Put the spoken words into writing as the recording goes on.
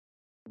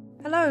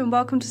Hello and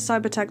welcome to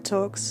Cyber Tech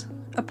Talks,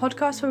 a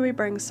podcast where we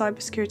bring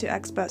cybersecurity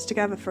experts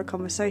together for a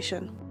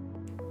conversation.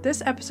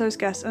 This episode's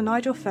guests are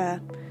Nigel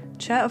Phair,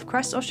 Chair of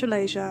CREST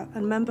Australasia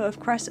and member of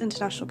CREST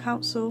International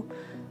Council,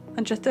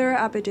 and Chathura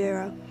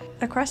Abeydeera,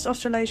 a CREST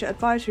Australasia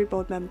Advisory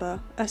Board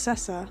member,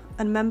 assessor,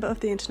 and member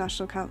of the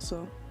International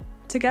Council.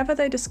 Together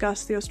they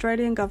discuss the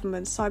Australian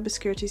government's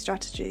cybersecurity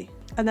strategy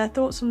and their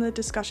thoughts on the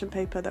discussion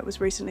paper that was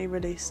recently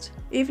released.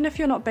 Even if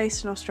you're not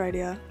based in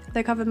Australia,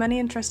 they cover many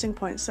interesting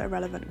points that are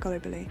relevant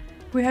globally.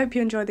 We hope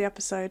you enjoy the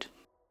episode.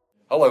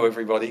 Hello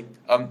everybody.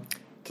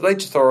 Today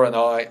Chathura and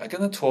I are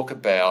going to talk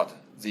about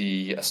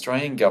the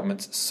Australian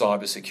government's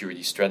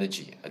cybersecurity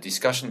strategy. A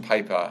discussion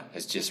paper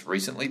has just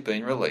recently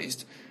been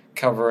released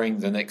covering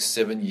the next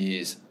 7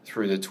 years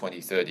through to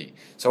 2030.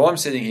 So I'm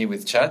sitting here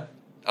with Chad.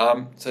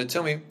 So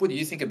tell me, what do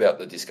you think about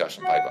the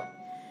discussion paper?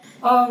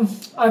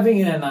 I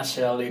think in a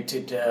nutshell,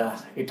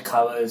 it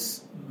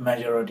covers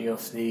majority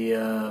of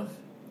the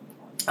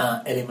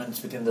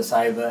elements within the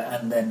cyber,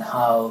 and then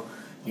how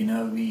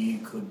we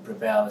could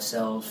prepare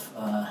ourselves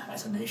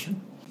as a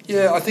nation.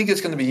 Yeah, I think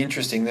it's going to be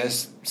interesting.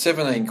 There's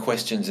 17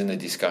 questions in the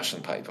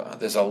discussion paper.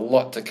 There's a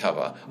lot to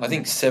cover. I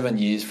think 7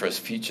 years for a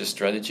future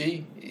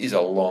strategy is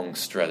a long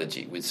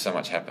strategy with so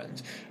much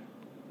happens.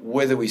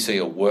 Whether we see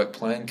a work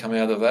plan come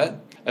out of that,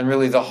 and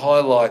really the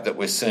highlight that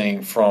we're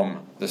seeing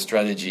from the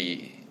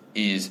strategy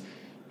is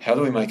how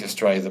do we make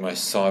Australia the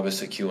most cyber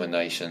secure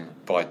nation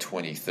by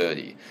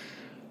 2030?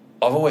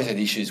 I've always had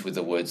issues with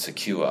the word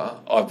secure.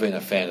 I've been a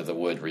fan of the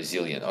word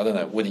resilient. I don't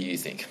know, what do you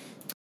think?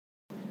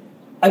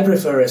 I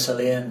prefer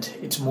resilient.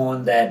 It's more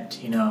that,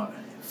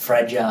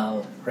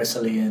 fragile,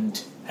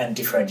 resilient,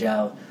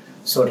 anti-fragile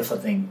sort of a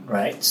thing,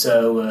 right?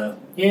 So,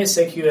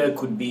 secure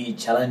could be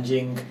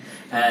challenging,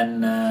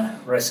 and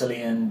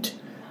resilient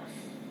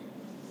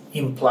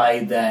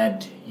imply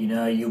that,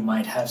 you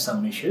might have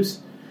some issues,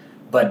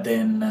 but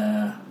then,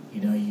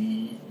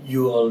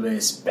 you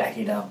always back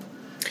it up.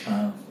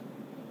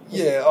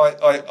 Yeah,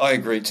 I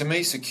agree. To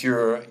me,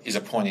 secure is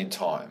a point in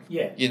time.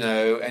 Yeah.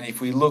 And if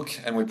we look,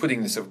 and we're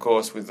putting this, of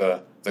course, with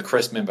the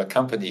CREST member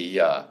company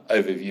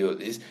overview of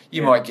this,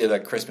 you might get a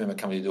CREST member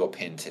company to do a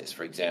pen test,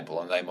 for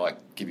example, and they might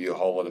give you a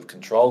whole lot of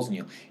controls, and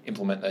you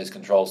implement those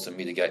controls to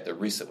mitigate the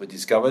risks that were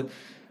discovered.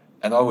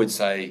 And I would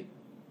say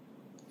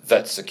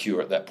that's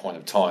secure at that point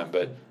of time,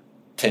 but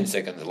 10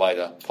 seconds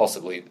later,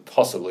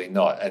 possibly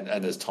not. And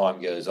as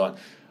time goes on,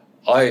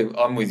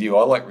 I'm with you.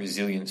 I like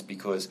resilience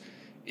because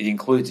it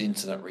includes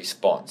incident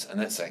response, and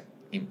that's an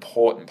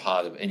important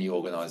part of any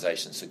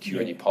organisation's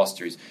security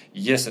posture. Is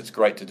yes, it's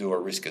great to do a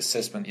risk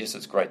assessment. Yes,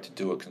 it's great to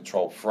do a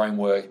control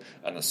framework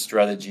and a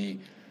strategy.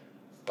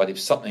 But if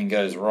something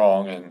goes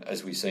wrong, and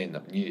as we see in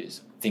the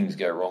news, things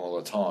go wrong all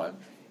the time,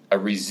 a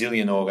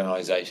resilient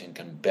organisation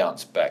can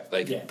bounce back.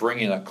 They can bring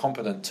in a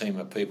competent team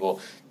of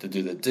people to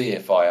do the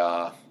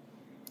DFIR,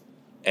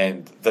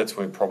 and that's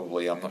where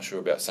probably I'm not sure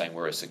about saying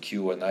we're a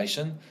secure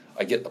nation.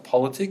 I get the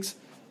politics.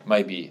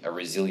 Maybe a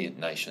resilient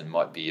nation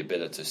might be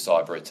better to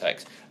cyber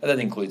attacks, and that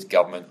includes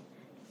government,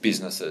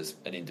 businesses,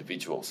 and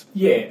individuals.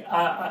 Yeah,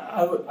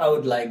 I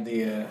would like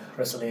the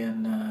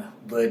resilient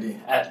word,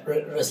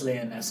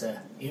 resilient as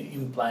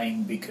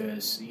implying,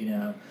 because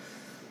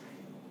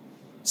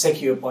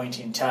secure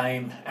point in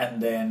time,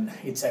 and then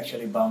it's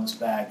actually bounced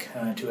back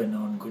to a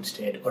non-good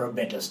state or a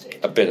better state.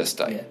 A better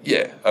state,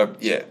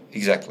 yeah,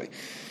 exactly.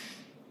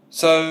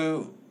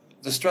 So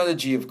the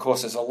strategy, of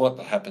course, there's a lot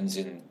that happens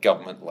in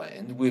government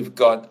land. We've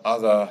got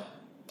other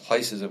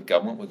places of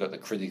government. We've got the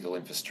Critical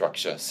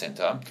Infrastructure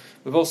Centre.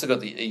 We've also got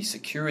the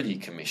E-Security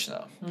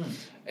Commissioner.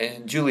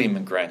 And Julian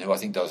McGran, who I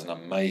think does an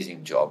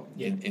amazing job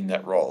in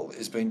that role,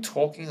 has been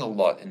talking a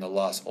lot in the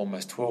last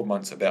almost 12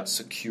 months about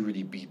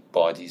security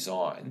by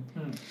design.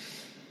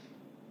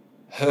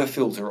 Her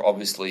filter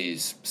obviously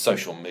is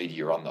social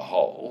media on the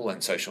whole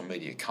and social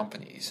media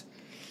companies.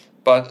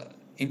 But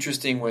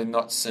interesting, we're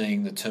not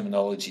seeing the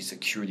terminology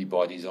security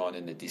by design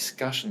in the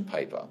discussion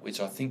paper, which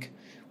I think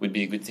would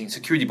be a good thing.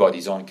 Security by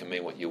design can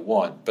mean what you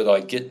want, but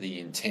I get the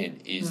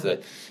intent is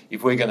that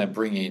if we're going to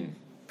bring in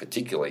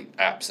particularly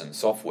apps and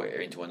software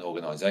into an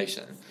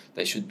organisation,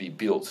 they should be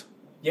built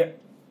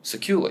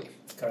securely.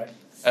 Correct.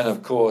 And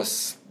of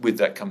course, with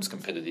that comes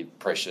competitive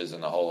pressures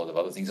and a whole lot of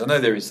other things. I know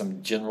there is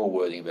some general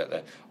wording about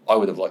that I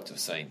would have liked to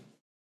have seen.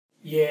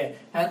 Yeah,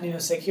 and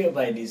secure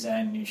by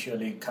design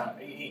usually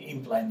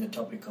implying the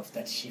topic of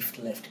that shift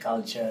left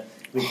culture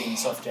within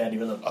software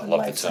development. I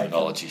love the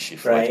terminology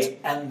shift right? left.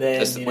 And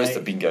then where's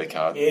the bingo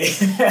card?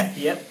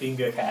 Yep,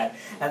 bingo card.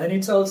 And then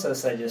it's also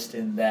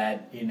suggesting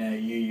that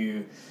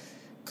you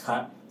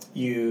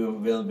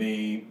will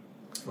be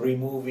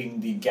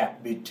removing the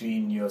gap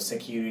between your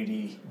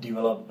security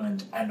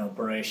development and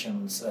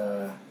operations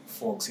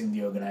folks in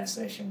the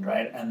organization,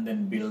 right? And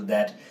then build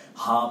that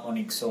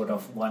harmonic sort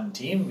of one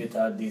team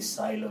without these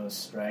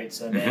silos, right?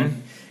 So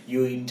then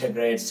you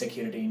integrate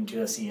security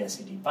into a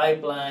CI/CD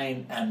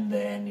pipeline, and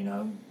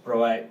then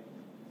provide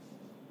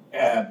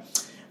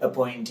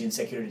appointing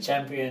security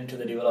champion to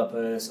the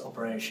developers,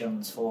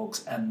 operations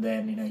folks, and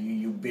then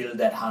you build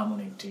that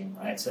harmonic team,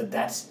 right? So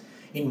that's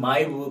in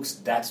my books,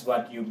 that's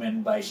what you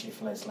meant by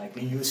shiftless. Like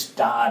you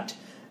start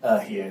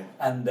here,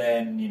 and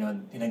then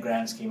in a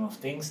grand scheme of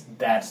things,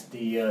 that's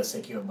the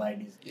secure by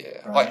design.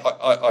 Yeah, right?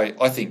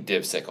 I think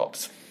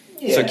DevSecOps.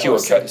 Yeah, secure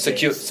code.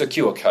 SecDevs.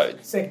 Secure code.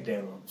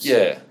 SecDevOps.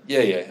 Yeah.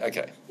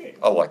 Okay.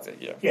 I like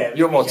that. Yeah.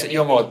 You're more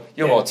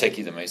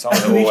techie than me, so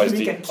I'm always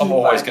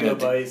going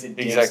to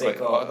exactly.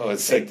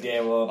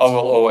 I will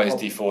always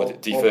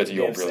defer to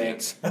your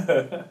brilliance.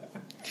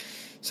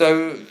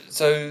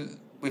 So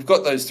we've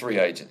got those three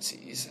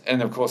agencies,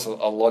 and of course a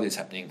lot is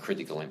happening in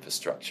critical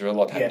infrastructure. A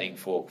lot happening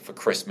for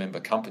CREST member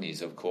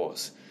companies, of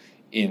course,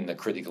 in the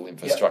critical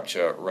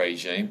infrastructure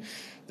regime.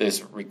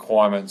 There's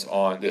requirements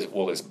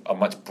there's a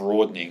much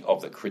broadening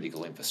of the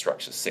critical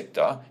infrastructure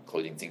sector,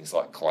 including things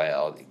like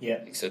cloud,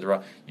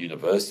 etc.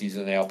 Universities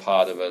are now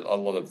part of it, a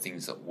lot of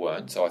things that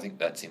weren't, so I think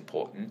that's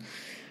important.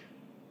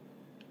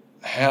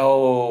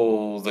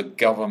 How the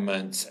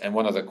government, and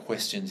one of the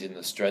questions in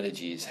the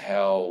strategy is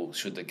how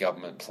should the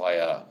government play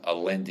a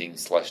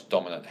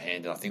lending/dominant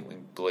hand, and I think we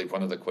believe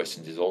one of the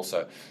questions is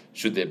also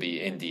should there be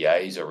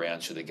NDAs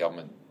around, should the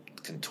government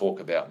can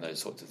talk about and those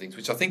sorts of things,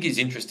 which I think is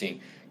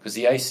interesting because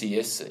the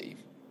ACSC,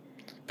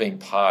 being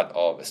part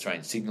of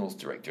Australian Signals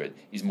Directorate,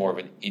 is more of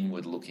an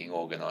inward-looking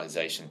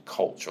organisation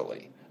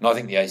culturally. And I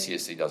think the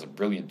ACSC does a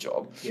brilliant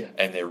job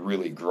and they're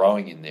really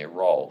growing in their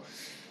role.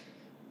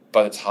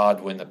 But it's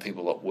hard when the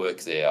people that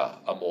work there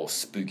are more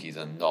spooky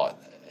than not,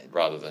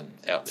 rather than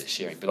out there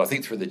sharing. But I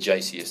think through the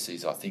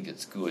JCSCs, I think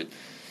it's good.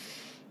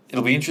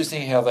 It'll be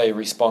interesting how they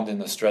respond in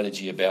the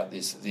strategy about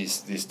this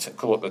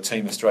call it the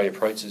Team Australia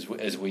approach,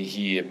 as we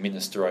hear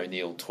Minister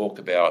O'Neill talk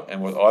about,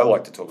 and what I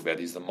like to talk about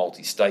is the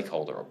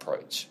multi-stakeholder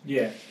approach.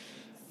 Yeah.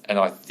 And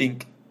I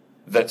think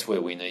that's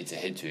where we need to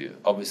head to.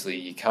 Obviously,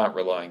 you can't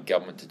rely on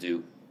government to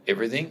do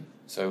everything.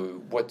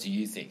 So what do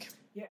you think?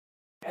 Yeah,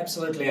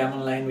 absolutely. I'm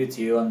in line with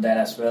you on that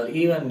as well.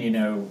 Even,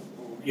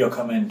 your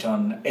comment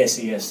on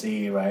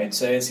SESC, right?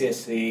 So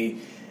SESC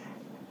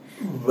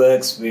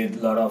works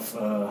with a lot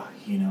of,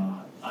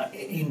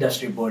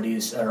 industry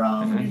bodies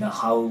around,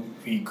 how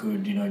we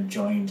could,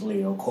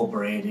 jointly or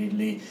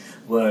cooperatively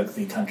work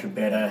the country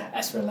better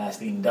as well as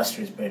the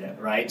industries better,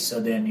 right? So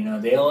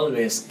then, they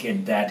always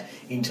get that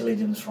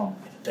intelligence from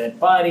third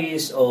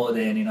parties, or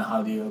then,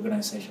 how the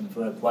organizations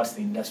work, what's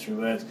the industry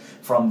works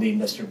from the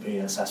industry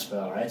players as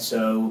well, right?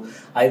 So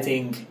I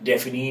think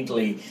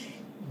definitely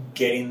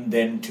getting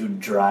them to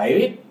drive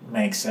it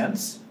makes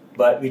sense,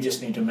 but we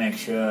just need to make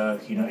sure,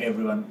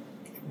 everyone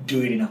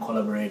do it in a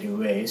collaborative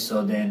way,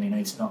 so then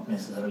it's not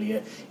necessarily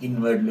an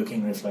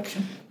inward-looking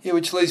reflection. Yeah,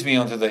 which leads me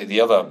on to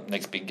the other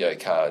next bingo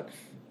card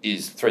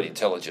is threat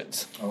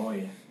intelligence. Oh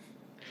yeah.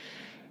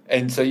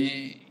 And so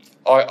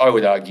I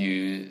would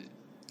argue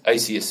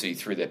ACSC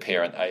through their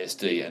parent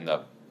ASD and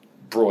the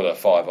broader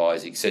Five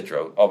Eyes,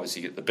 etc.,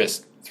 obviously get the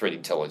best threat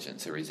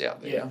intelligence there is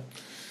out there. Yeah.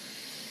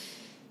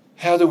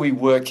 How do we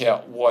work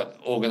out what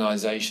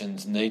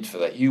organisations need for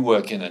that? You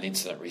work in an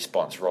incident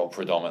response role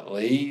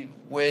predominantly.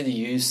 Where do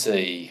you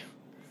see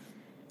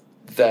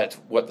that,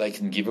 what they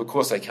can give? Of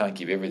course, they can't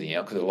give everything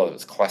out because a lot of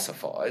it's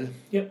classified.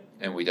 Yep.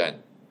 And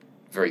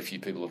very few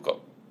people have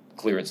got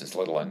clearances,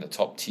 let alone the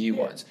top tier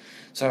ones.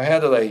 So how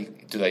do they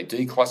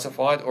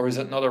declassify it, or is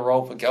it not a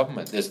role for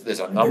government?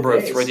 There's a number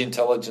of threat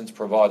intelligence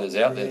providers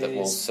out there that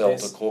will sell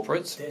to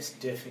corporates. There's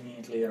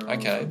definitely a role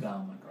for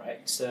government,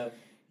 right? So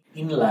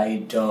in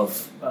light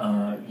of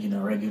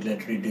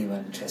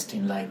regulatory-driven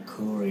testing like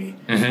CORI,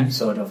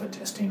 sort of a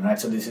testing, right?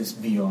 So this is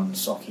beyond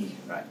SOCI,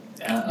 right?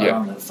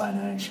 Around the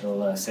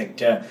financial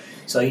sector.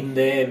 So in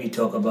there we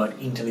talk about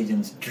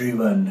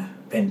intelligence-driven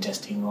pen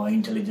testing or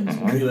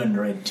intelligence-driven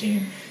red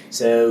team.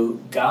 So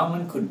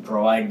government could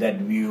provide that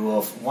view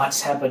of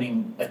what's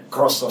happening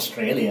across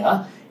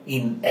Australia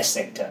in a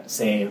sector.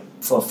 Say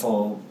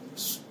for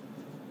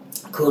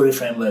CORI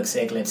framework's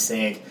sake, let's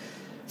say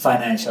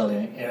financial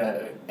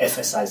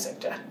FSI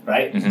sector,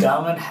 right?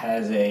 Government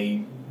has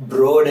a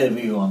broader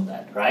view on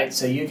that, right?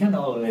 So you can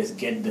always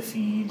get the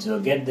feeds or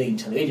get the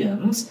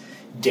intelligence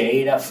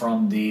data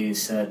from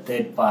these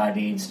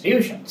third-party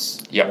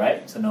institutions,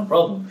 right? So no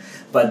problem.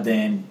 But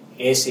then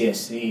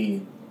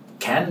ACSC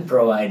can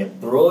provide a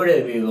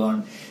broader view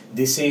on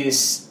this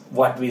is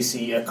what we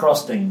see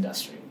across the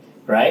industry,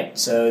 right?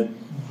 So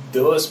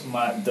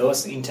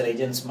those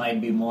intelligence might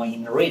be more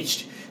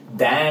enriched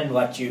than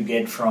what you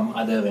get from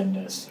other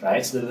vendors,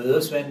 right? So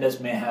those vendors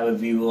may have a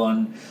view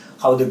on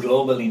how the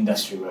global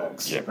industry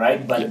works,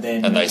 right? But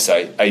then, and they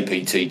say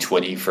APT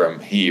 20 from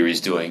here is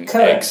doing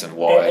X and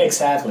Y.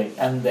 Exactly,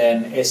 and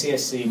then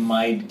SASC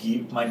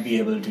might be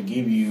able to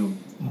give you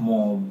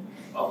more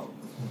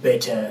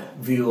better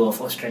view of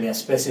Australia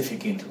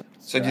specific intelligence.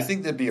 So do you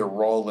think there'd be a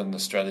role in the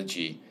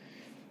strategy?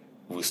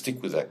 We'll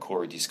stick with that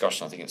CORI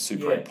discussion. I think it's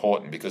super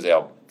important because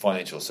our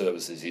financial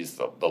services is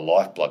the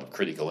lifeblood of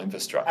critical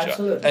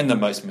infrastructure and the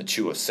most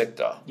mature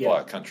sector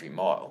by a country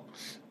mile.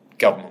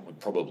 Government would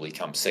probably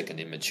come second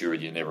in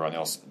maturity and everyone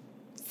else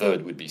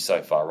third would be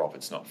so far off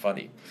it's not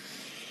funny.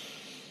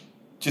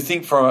 Do you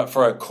think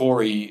for a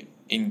CORI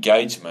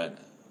engagement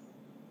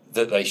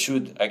that they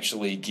should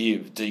actually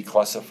give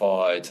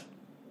declassified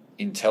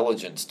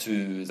intelligence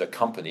to the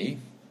company,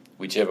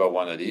 whichever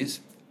one it is,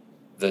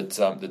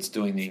 that's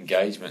doing the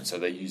engagement. So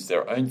they use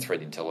their own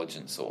threat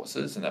intelligence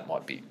sources, and that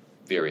might be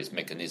various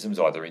mechanisms,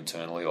 either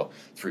internally or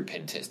through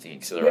pen testing,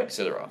 etc.,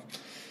 etc.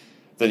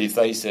 That if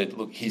they said,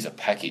 look, here's a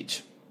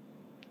package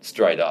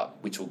straight up,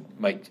 which will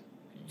make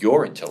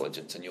your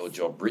intelligence and your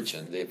job richer,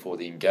 and therefore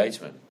the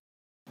engagement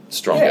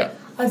stronger. Yeah,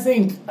 I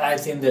think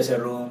there's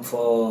a room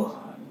for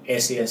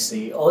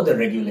ACSC or the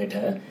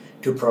regulator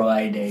to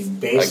provide a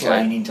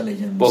baseline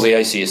intelligence. Well, the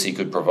ACSC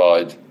could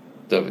provide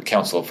the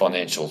Council of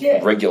Financial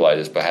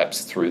Regulators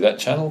perhaps through that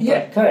channel.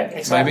 Yeah, correct.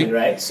 Exactly, maybe.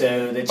 Right.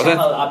 So the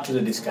channel up to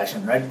the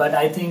discussion, right? But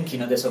I think,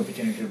 there's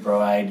opportunity to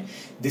provide,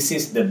 this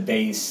is the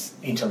base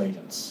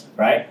intelligence,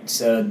 right?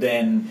 So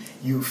then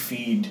you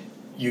feed,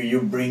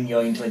 you bring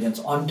your intelligence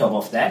on top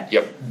of that,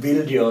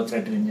 build your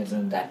threat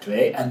intelligence that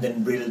way, and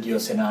then build your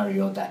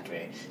scenario that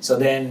way. So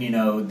then,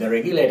 the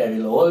regulator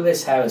will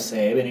always have a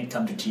say when it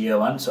comes to tier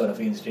 1 sort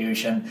of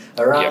institution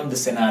around the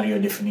scenario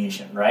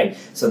definition, right?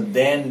 So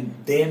then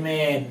they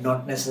may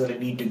not necessarily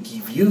need to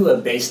give you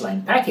a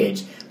baseline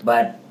package,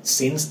 but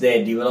since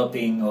they're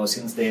developing or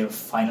since they're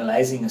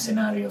finalizing a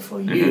scenario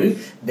for you,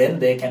 then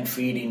they can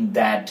feed in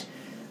that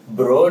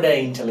broader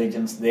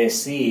intelligence they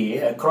see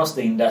across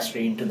the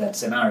industry into that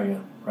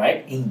scenario,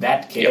 right? In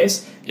that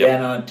case, they're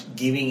not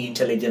giving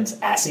intelligence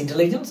as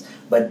intelligence,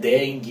 but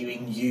they're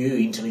giving you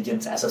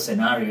intelligence as a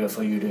scenario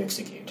for you to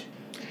execute,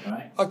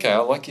 right? Okay, I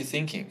like your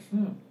thinking.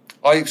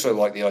 I actually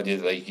like the idea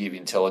that they give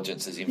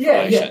intelligence as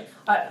information.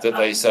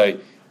 They say,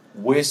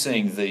 we're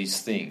seeing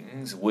these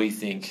things, we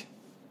think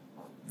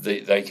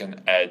they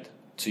can add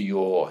to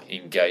your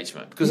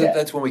engagement, because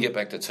that's when we get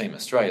back to Team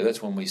Australia.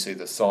 That's when we see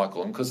the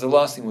cycle, and because the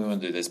last thing we want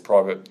to do, there's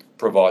private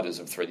providers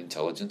of threat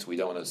intelligence. We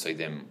don't want to see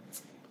them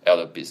out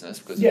of business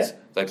because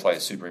they play a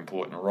super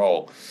important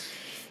role.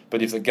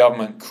 But if the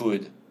government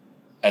could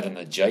add an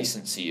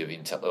adjacency of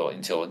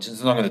intelligence,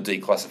 and I'm going to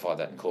declassify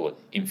that and call it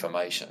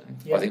information,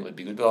 I think it would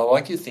be good. But I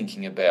like your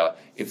thinking about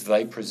if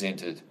they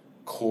presented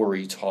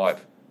Corey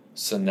type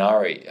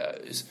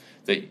scenarios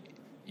that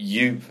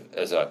you,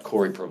 as a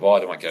Corey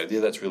provider, might go,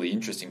 that's really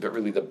interesting, but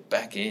really the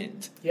back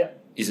end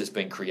is it's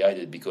been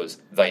created because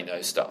they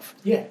know stuff.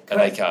 And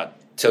they can't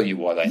tell you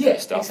why they know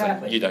stuff.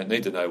 Exactly. And you don't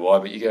need to know why,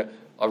 but you go,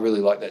 I really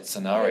like that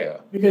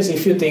scenario. Because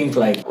if you think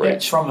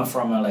from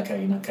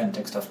a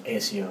context of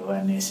ACO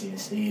and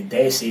ACSC,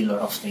 they see a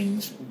lot of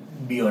things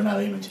beyond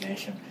our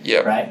imagination.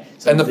 Right?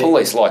 So and the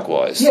police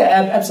likewise.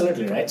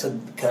 Absolutely, right? So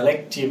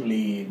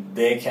collectively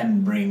they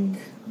can bring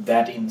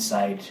that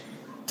insight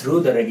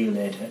through the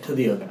regulator to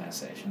the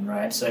organization,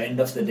 right? So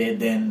end of the day,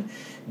 then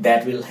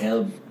that will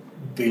help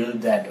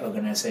build that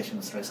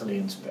organization's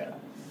resilience better,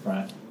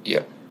 right?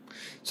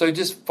 So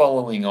just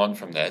following on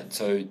from that,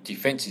 so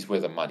defence is where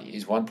the money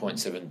is,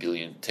 1.7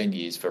 billion, 10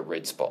 years for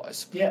red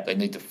spies. They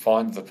need to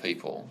find the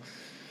people.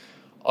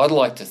 I'd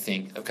like to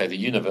think, the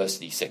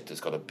university sector's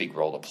got a big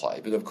role to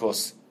play, but of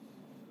course,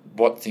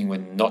 what thing we're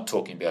not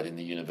talking about in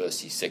the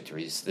university sector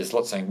is there's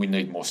lots saying we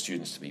need more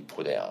students to be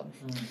put out,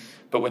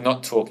 but we're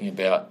not talking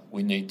about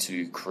we need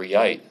to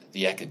create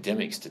the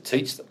academics to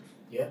teach them.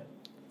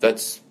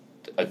 That's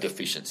a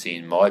deficiency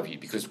in my view,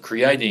 because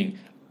creating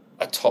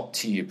a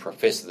top-tier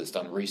professor that's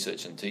done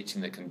research and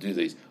teaching that can do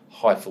these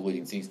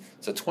highfalutin things,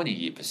 it's a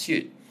 20-year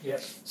pursuit.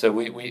 So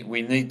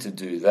we need to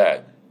do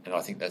that, and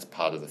I think that's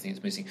part of the thing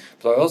that's missing.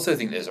 But I also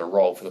think there's a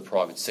role for the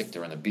private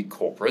sector and the big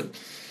corporate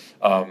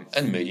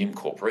and medium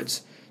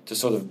corporates to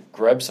sort of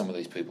grab some of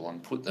these people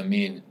and put them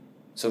in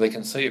so they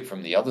can see it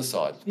from the other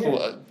side.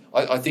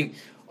 I think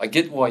I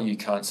get why you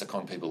can't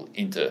second people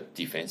into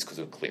defence because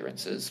of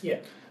clearances,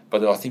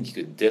 but I think you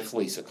could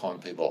definitely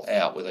second people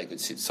out where they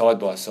could sit side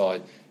by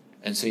side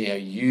and see how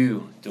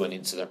you do an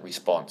incident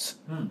response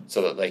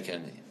so that they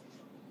can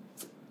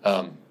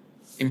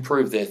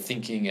improve their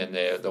thinking and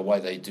the way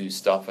they do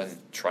stuff and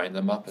train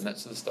them up and that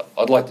sort of stuff.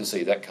 I'd like to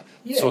see that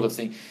sort of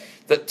thing.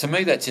 That, to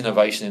me, that's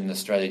innovation in the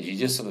strategy.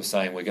 Just sort of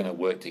saying we're going to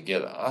work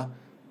together.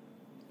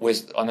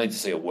 I need to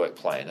see a work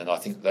plan, and I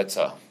think that's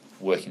a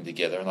working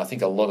together. And I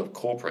think a lot of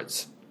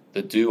corporates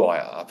that do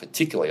IR,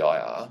 particularly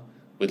IR,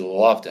 would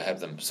love to have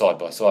them side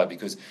by side,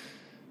 because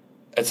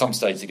at some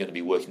stage they're going to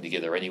be working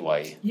together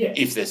anyway.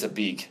 If there's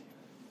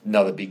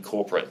another big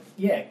corporate,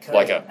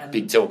 like a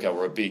big telco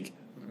or a big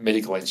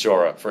medical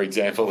insurer, for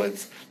example,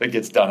 that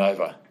gets done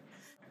over.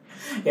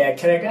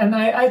 Correct. And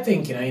I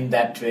think, in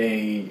that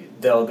way,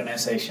 the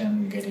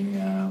organisation getting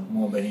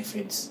more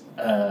benefits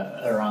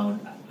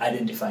around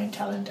identifying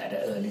talent at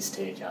an early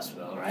stage as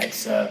well, right?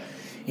 So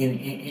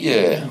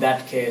in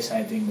that case,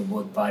 I think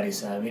both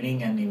parties are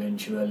winning, and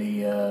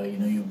eventually,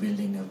 you're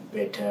building a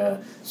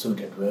better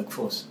suited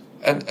workforce.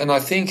 And I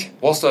think,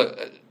 whilst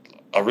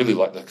I really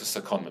like the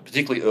secondment,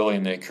 particularly early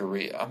in their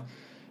career,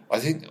 I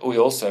think we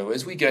also,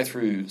 as we go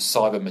through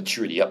cyber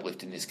maturity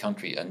uplift in this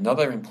country,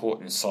 another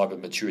important cyber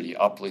maturity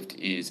uplift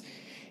is,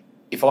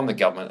 if I'm the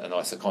government and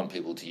I second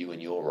people to you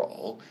in your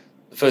role,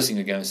 the first thing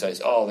they're going to say is,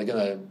 they're going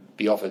to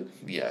be offered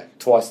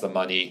twice the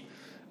money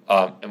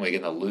and we're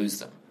going to lose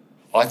them.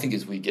 I think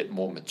as we get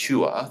more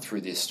mature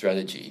through this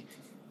strategy,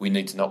 we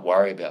need to not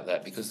worry about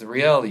that, because the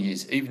reality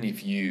is, even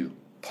if you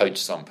poach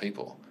some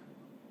people,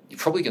 you're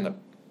probably going to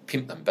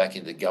pimp them back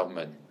into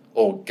government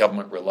or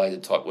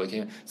government-related type work.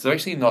 So they're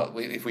actually not,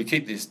 if we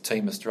keep this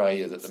Team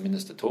Australia that the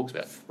Minister talks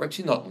about, we're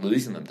actually not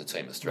losing them to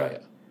Team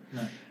Australia.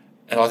 No.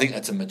 And I think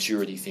that's a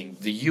maturity thing.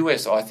 The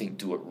US, I think,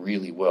 do it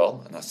really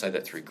well, and I say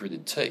that through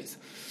gritted teeth,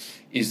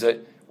 is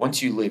that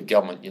once you leave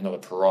government, you're not a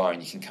pariah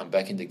and you can come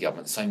back into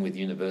government. Same with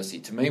university.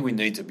 To me, we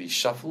need to be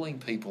shuffling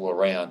people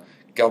around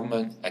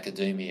government,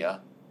 academia,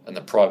 and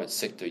the private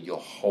sector your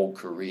whole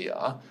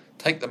career.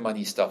 Take the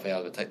money stuff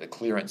out of it, take the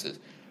clearances.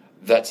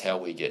 That's how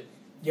we get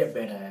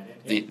better at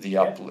it. The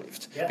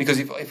uplift. Yeah. Because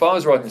if I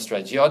was writing a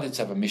strategy, I'd just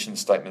have a mission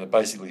statement that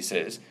basically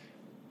says,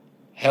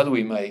 how do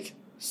we make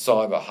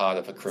cyber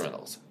harder for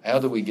criminals? How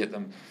do we get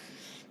them,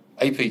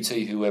 APT,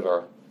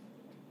 whoever,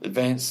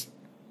 advanced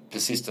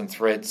persistent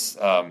threats,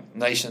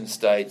 nation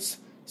states,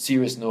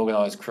 serious and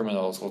organised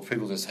criminals, or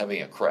people just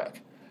having a crack?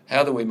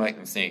 How do we make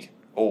them think,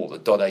 oh,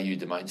 the .au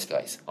domain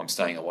space, I'm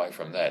staying away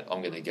from that,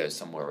 I'm going to go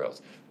somewhere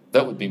else?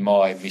 That would be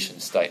my mission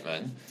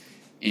statement,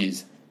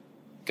 is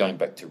going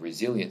back to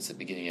resilience at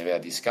the beginning of our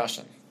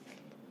discussion.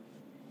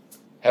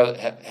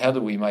 How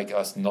do we make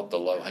us not the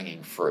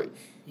low-hanging fruit?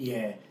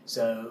 Yeah,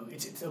 so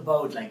it's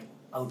about like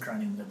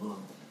outrunning the bull,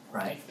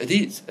 right? It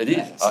is.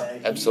 Right? So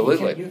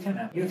Absolutely.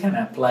 You can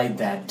apply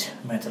that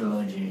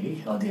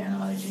methodology or the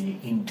analogy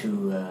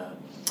into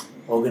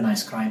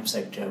organised crime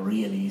sector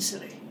really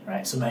easily,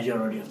 right? So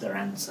majority of the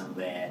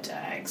ransomware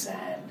attacks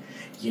and,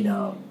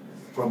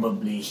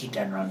 probably hit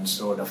and run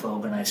sort of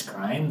organised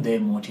crime, they're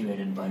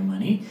motivated by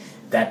money.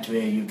 That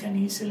way you can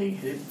easily,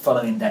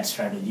 following that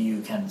strategy,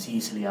 you can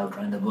easily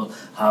outrun the bull.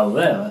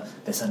 However,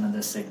 there's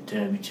another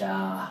sector which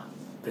are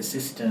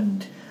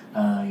persistent,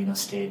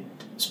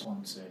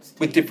 state-sponsored.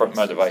 With different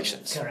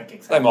motivations. Correct,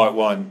 exactly. They might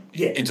want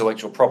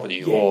intellectual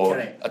property or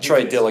correct. a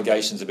trade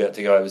delegation's about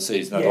to go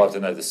overseas and I'd like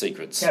to know the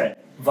secrets.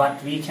 Correct.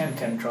 What we can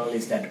control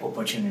is that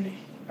opportunity,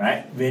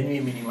 right? When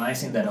we're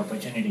minimizing that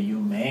opportunity, you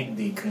make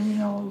the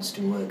criminals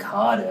to work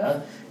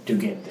harder to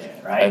get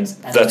there, right? And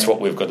that's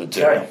what we've got to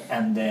do. Correct.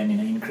 And then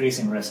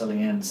increasing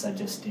resilience,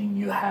 suggesting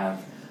you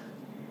have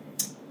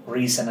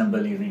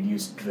reasonably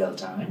reduced dwell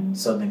time,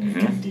 so then you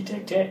can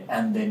detect it,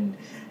 and then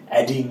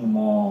adding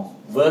more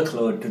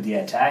workload to the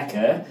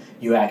attacker,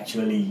 you're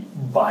actually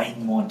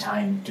buying more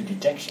time to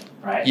detection,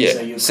 right? Yeah,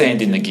 so you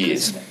sand in the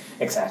gears.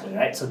 Exactly,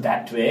 right? So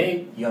that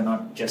way, you're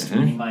not just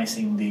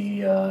minimizing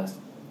the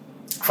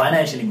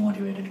financially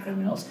motivated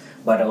criminals,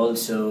 but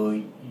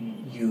also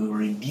you're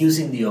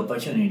reducing the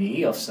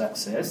opportunity of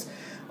success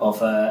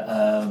of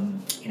a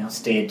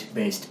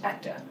state-based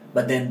actor.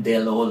 But then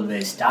they'll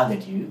always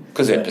target you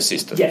because they're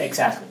persistent. Yeah,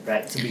 exactly,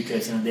 right. So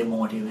because their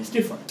motive is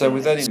different. So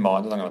with that in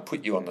mind, and I'm going to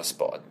put you on the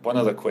spot, one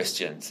of the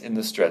questions in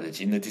the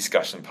strategy, in the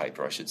discussion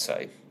paper, I should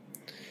say,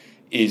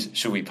 is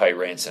should we pay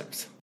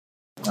ransoms?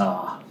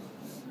 Well,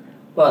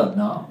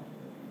 no.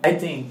 I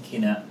think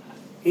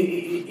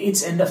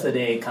it's end of the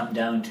day come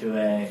down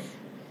to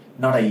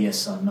not a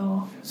yes or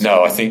no.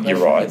 No, I think you're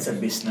right. It's a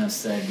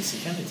business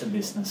decision. It's a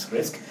business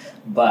risk,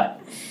 but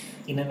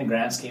in the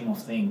grand scheme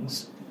of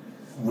things,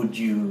 would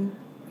you,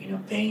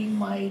 paying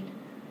might,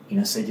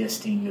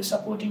 suggesting you're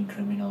supporting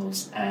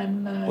criminals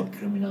and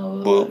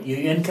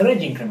you're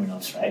encouraging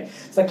criminals, right?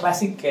 It's the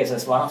classic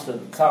cases. One of the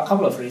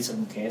couple of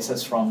recent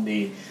cases from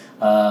the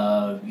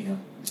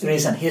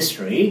recent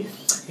history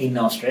in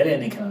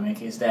Australian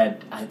economic is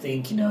that I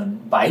think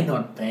by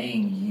not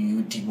paying,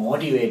 you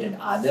demotivated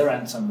other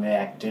ransomware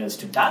actors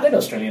to target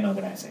Australian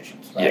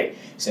organizations, right? Yeah.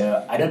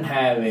 So I don't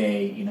have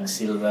a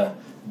silver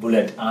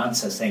bullet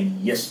answer saying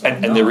yes or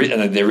no.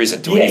 And there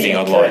isn't to anything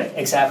online. Correct,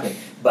 exactly.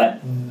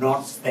 But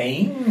not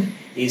paying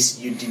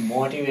is you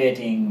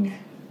demotivating,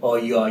 or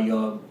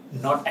you're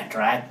not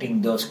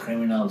attracting those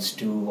criminals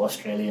to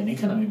Australian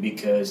economy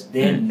because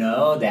they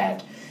know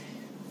that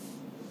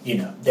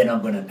they're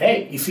not going to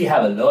pay. If you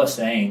have a law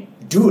saying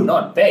do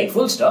not pay,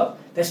 full stop,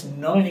 there's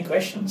no any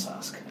questions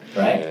asked.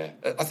 Right.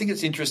 Yeah. I think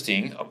it's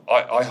interesting.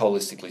 I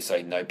holistically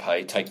say no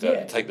pay. Take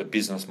the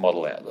business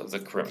model out of the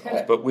criminals.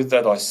 Okay. But with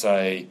that, I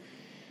say,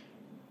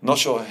 not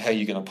sure how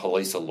you're going to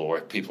police a law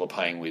if people are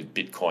paying with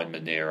Bitcoin,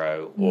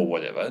 Monero, or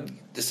whatever.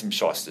 There's some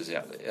shysters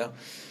out there.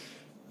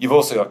 You've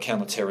also got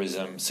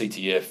counter-terrorism,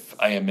 CTF,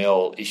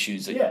 AML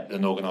issues that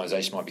an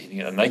organisation might be hitting,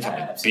 and they come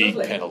in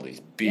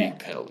big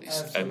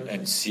penalties,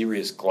 and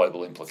serious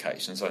global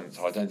implications. And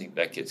so I don't think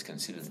that gets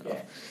considered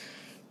enough.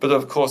 But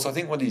of course, I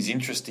think what is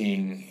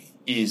interesting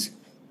is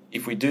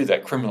if we do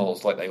that,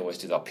 criminals, like they always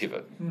do, they'll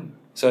pivot.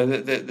 So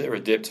they're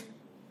adept.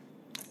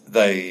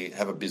 They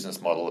have a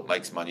business model that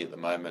makes money at the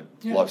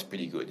moment. Life's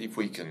pretty good. If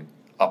we can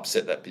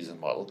upset that business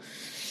model,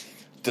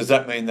 does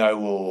that mean they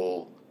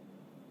will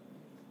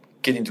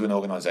get into an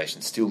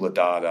organisation, steal the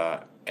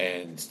data,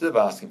 and instead of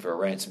asking for a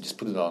ransom, just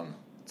put it on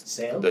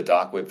the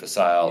dark web for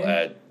sale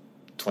at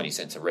 20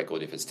 cents a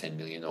record if it's 10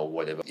 million or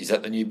whatever? Is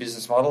that the new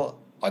business model?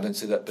 I don't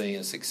see that being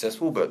as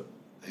successful, but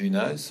who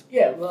knows?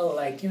 Yeah, well,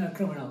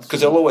 criminals.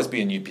 Because there'll always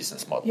be a new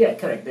business model. Yeah,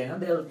 correct.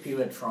 They'll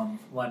pivot from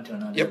one to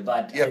another.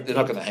 They're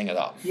not going to hang it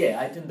up. Yeah,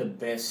 I think the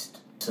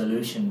best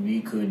solution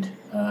we could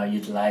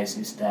utilize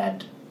is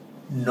that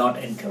not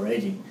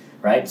encouraging,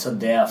 right? So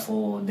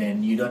therefore,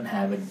 then you don't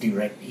have a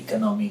direct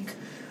economic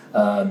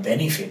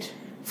benefit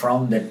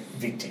from the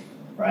victim,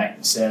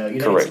 right? So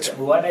Correct.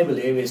 What I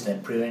believe is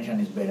that prevention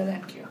is better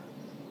than cure,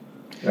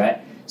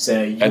 right?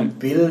 So you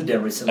build a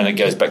resilience. And it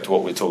goes back to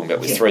what we're talking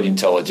about with threat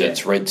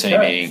intelligence, red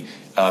teaming,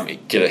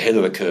 get ahead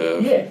of the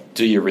curve,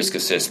 do your risk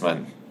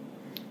assessment,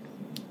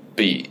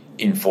 be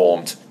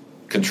informed,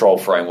 control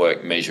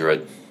framework, measure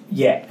it.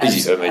 Yeah,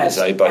 easy for me to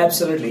say, but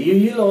absolutely,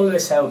 you'll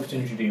always have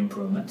opportunity to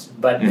improvements,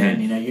 but then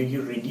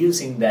you're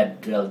reducing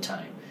that dwell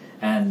time,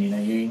 and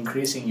you're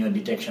increasing your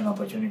detection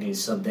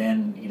opportunities. So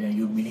then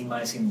you're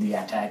minimizing the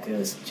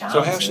attacker's chances.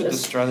 So how should the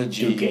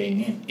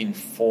strategy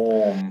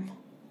inform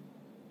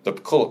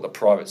call it the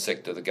private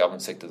sector, the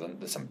government sector?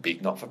 There's some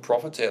big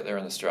not-for-profits out there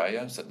in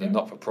Australia. So the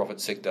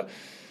not-for-profit sector,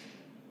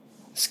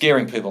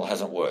 scaring people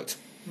hasn't worked.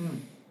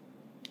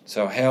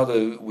 So how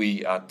do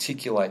we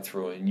articulate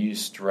through a new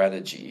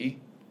strategy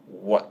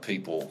what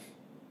people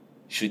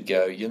should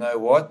go, you know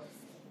what?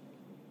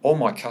 All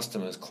my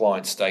customers,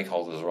 clients,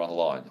 stakeholders are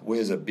online. We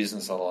as a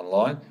business are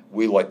online.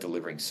 We like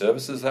delivering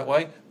services that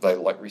way. They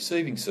like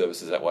receiving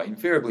services that way,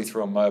 invariably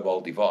through a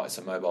mobile device,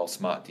 a mobile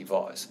smart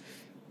device.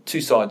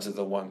 Two sides of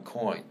the one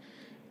coin.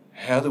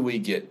 How do we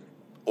get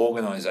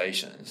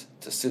organisations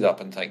to sit up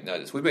and take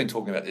notice? We've been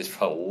talking about this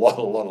for a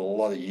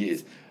lot of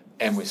years,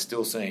 and we're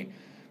still seeing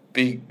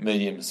big,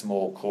 medium,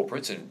 small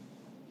corporates, and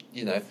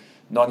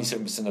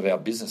 97% of our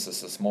business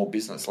is a small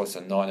business, less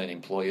than 19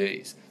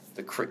 employees.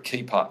 The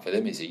key part for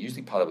them is they're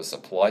usually part of a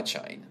supply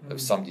chain of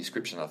some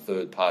description, a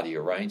third-party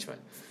arrangement.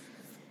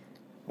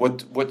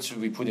 What should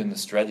we put in the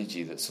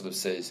strategy that sort of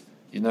says,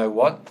 you know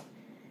what,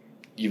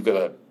 you've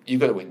got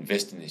to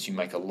invest in this. You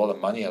make a lot of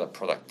money out of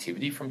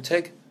productivity from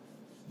tech.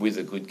 With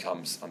the good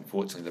comes,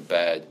 unfortunately, the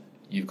bad.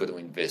 You've got to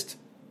invest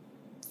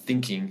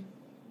thinking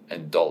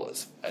and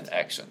dollars and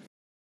action.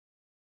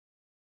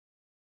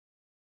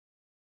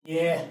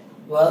 Yeah,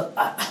 well,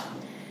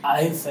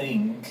 I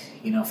think,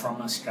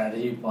 from a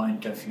strategy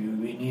point of view,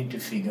 we need to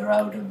figure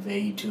out a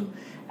way to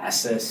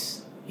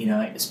assess,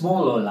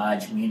 small or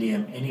large,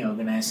 medium, any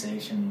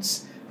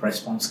organization's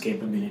response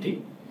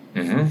capability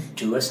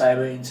to a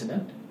cyber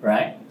incident,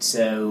 right?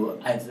 So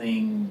I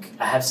think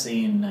I have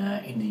seen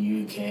in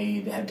the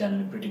UK, they have done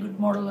a pretty good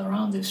model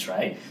around this,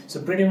 right?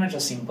 So pretty much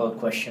a simple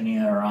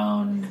questionnaire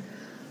around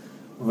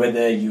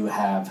whether you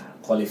have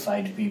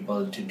qualified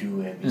people to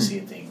do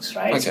ABC things,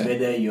 right? Okay. So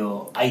whether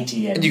your IT...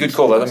 And you could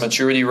call that a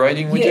maturity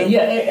rating, would you?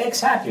 Yeah,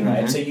 exactly,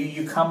 right? So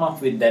you come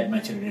up with that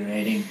maturity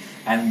rating,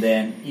 and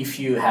then if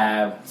you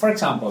have, for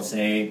example,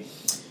 say,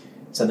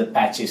 so the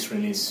patch is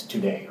released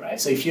today, right?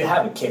 So if you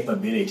have a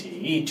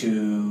capability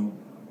to,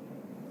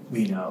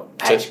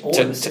 patch all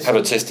the systems, have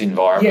a test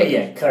environment.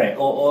 Yeah, correct.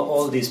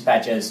 All these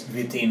patches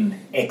within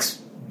X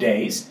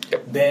days,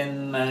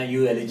 then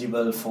you're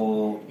eligible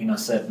for,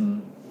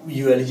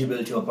 you're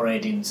eligible to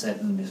operate in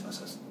certain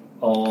businesses.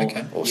 Or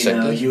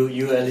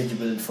you're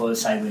eligible for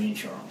cyber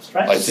insurance,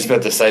 right? I was just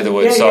about to say the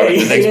word cyber,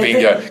 the next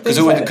bingo.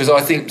 Because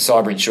I think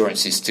cyber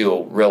insurance is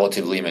still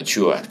relatively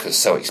immature because it's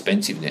so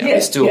expensive now.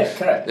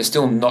 They're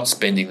still not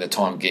spending the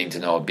time getting to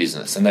know a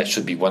business, and that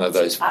should be one of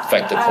those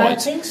factor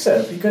points. I think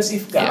so, because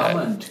if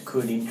government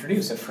could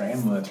introduce a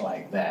framework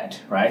like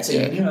that, right? So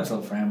a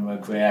universal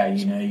framework where,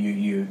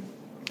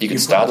 you can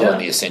start on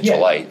the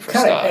Essential 8 for a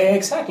start.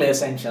 Exactly,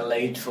 Essential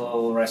 8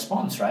 for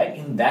response, right?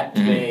 In that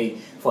way,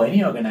 for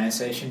any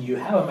organization, you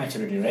have a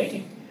maturity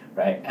rating,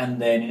 right?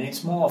 And then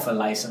it's more of a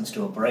license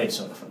to operate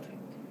sort of a thing,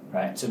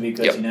 right? So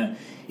because,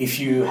 if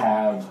you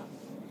have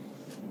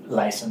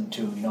license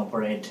to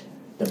operate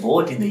the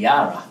boat in the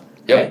Yarra,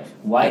 right?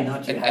 Why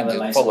not you have a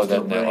license to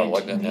operate? I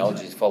like the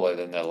analogy. Follow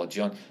the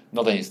analogy on.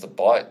 Not only is the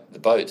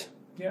boat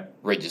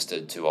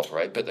registered to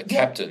operate, but the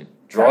captain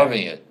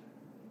driving it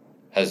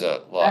has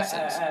a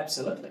license.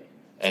 Absolutely.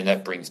 And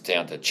that brings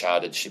down to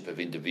charteredship of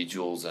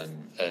individuals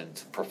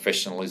and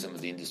professionalism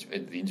of the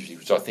industry,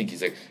 which I think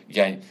is,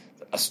 again,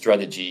 a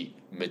strategy,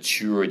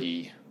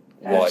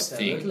 maturity-wide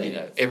thing.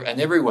 And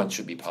everyone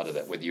should be part of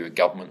that, whether you're a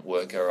government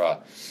worker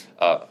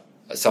or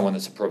someone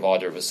that's a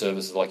provider of a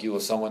service like you or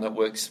someone that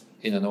works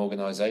in an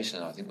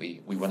organisation. I think we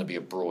want to be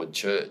a broad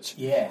church.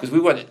 Yeah. Because we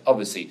want,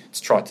 obviously,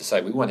 it's trite to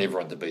say, we want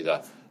everyone to be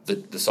the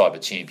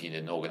cyber champion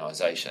in an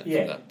organisation.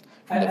 Yeah.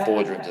 From the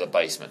boardroom to the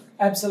basement.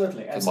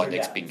 Absolutely. That's my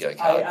next bingo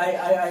card.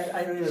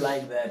 I really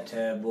like that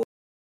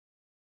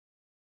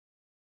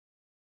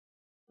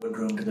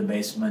boardroom to the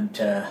basement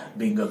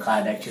bingo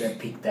card. Actually, I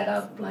picked that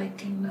up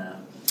like in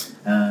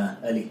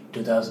early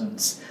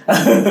 2000s.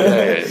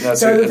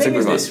 So the thing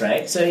is this,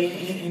 right? So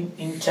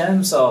in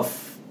terms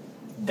of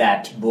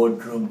that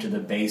boardroom to the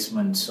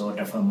basement sort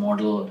of a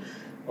model,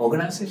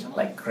 organization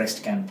like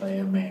Crest can play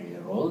a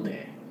major role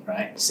there,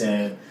 right?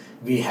 So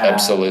we have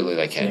absolutely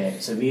they can. Yeah,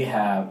 so we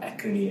have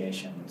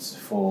accreditations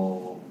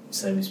for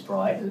service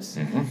providers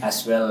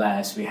as well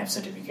as we have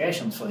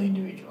certifications for the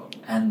individual.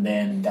 And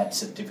then that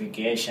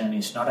certification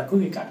is not a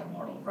cookie cutter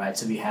model, right?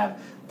 So we have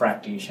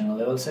practitioner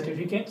level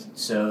certificates.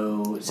 So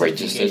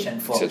Registered, certification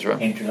for etc.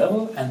 entry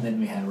level, and then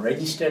we have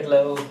registered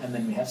level, and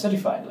then we have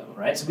certified level,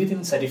 right? So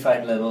within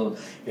certified level,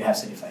 you have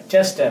certified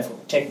tester for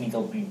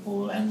technical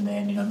people, and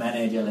then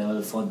manager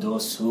level for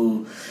those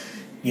who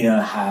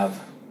have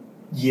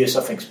years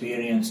of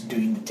experience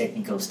doing the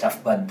technical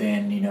stuff, but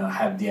then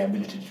have the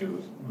ability to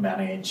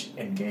manage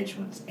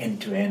engagements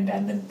end to end,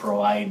 and then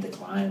provide the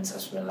clients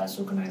as well as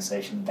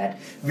organization that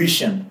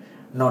vision,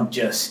 not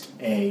just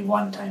a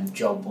one-time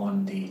job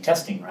on the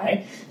testing,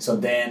 right? So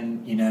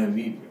then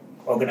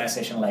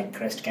organization like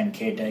Crest can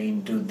cater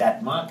into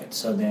that market.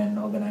 So then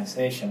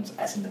organizations,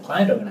 as in the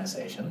client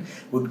organization,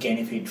 would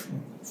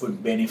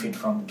benefit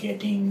from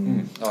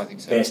getting I think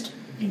so. best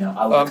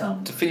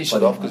outcome. To finish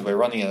it off, because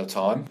we're running out of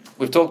time,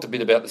 we've talked a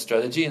bit about the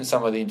strategy and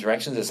some of the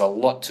interactions. There's a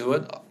lot to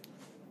it.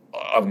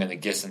 I'm going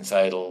to guess and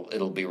say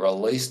it'll be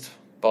released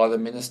by the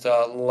minister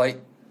late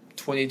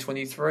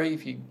 2023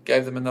 if you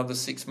gave them another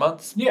 6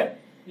 months. Yeah.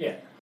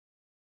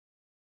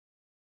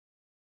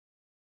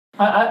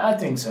 I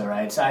think so,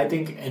 right? So I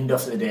think end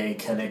of the day,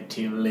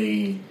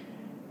 collectively,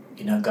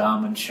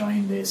 government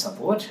showing their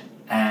support,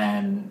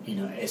 and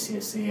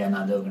SCSA and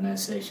other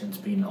organizations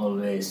being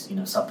always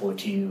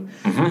supportive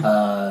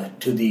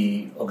to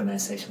the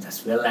organizations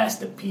as well as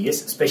the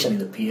peers, especially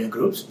the peer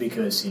groups,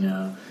 because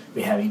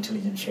we have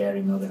intelligence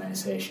sharing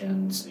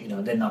organizations,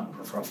 they're not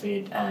for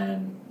profit,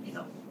 and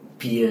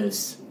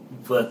peers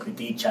work with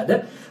each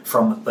other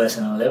from a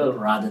personal level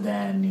rather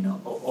than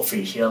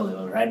official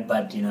level, right?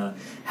 But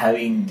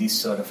having this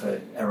sort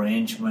of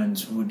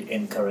arrangements would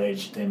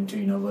encourage them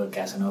to work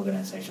as an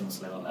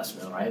organization's level as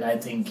well, right? I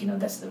think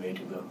that's the way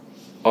to go.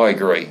 I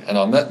agree, and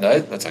on that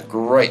note, that's a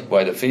great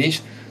way to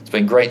finish. It's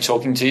been great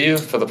talking to you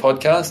for the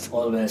podcast.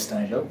 Always,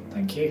 Nigel.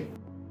 Thank you.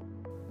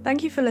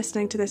 Thank you for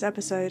listening to this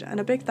episode, and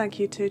a big thank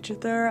you to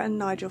Chathura and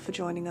Nigel for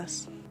joining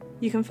us.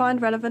 You can find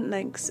relevant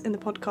links in the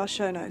podcast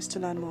show notes to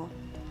learn more.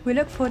 We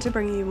look forward to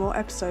bringing you more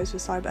episodes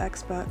with cyber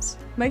experts.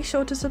 Make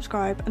sure to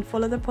subscribe and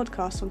follow the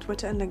podcast on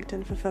Twitter and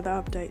LinkedIn for further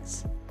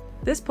updates.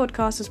 This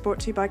podcast is brought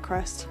to you by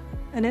Crest,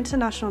 an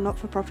international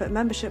not-for-profit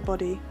membership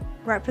body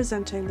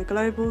representing the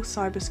global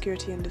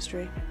cybersecurity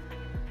industry.